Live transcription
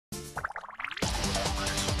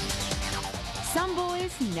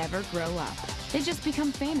Jedis never grow up. They just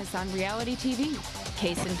become famous on reality TV.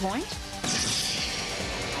 Case in point,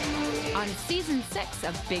 on season 6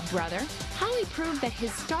 of Big Brother, Howie proved that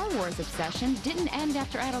his Star Wars obsession didn't end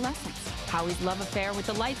after adolescence. Howie's love affair with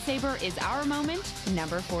the lightsaber is our moment,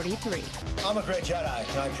 number 43. I'm a great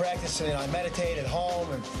Jedi. I practice and I meditate at home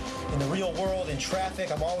and in the real world, in traffic.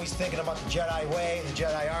 I'm always thinking about the Jedi way, the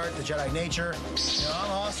Jedi art, the Jedi nature.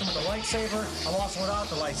 I'm awesome with the lightsaber. I'm awesome without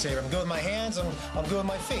the lightsaber. I'm good with my hands. I'm good with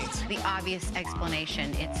my feet. The obvious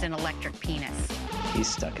explanation, it's an electric penis. He's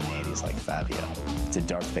stuck in the 80s like Fabio. Did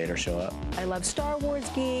Darth Vader show up? I love Star Wars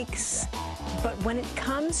geeks, but when it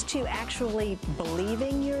comes to actually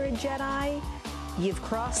believing you're a Jedi, you've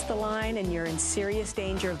crossed the line and you're in serious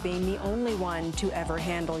danger of being the only one to ever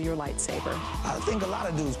handle your lightsaber. I think a lot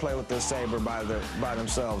of dudes play with their saber by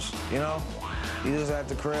themselves, you know? You just at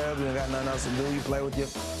the crib, you ain't got nothing else to do, you play with your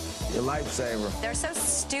lightsaber. They're so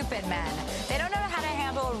stupid, men. They don't know how to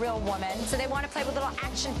handle a real woman, so they want to play with little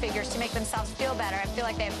action figures to make themselves feel better and feel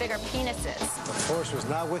like they have bigger penises. The Force was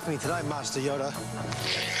not with me tonight, Master Yoda.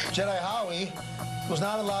 Jedi Howie was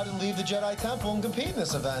not allowed to leave the Jedi Temple and compete in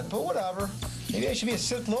this event, but whatever. Maybe I should be a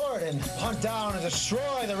Sith Lord and hunt down and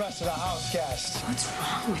destroy the rest of the house cast. What's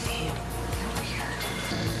wrong with you?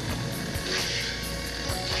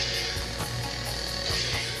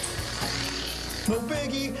 No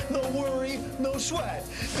biggie, no worry, no sweat.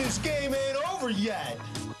 This game ain't over yet.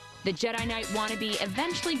 The Jedi Knight wannabe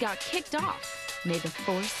eventually got kicked off. May the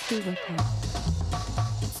Force be with him.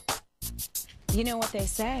 You know what they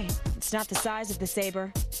say. It's not the size of the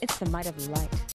saber, it's the might of the light.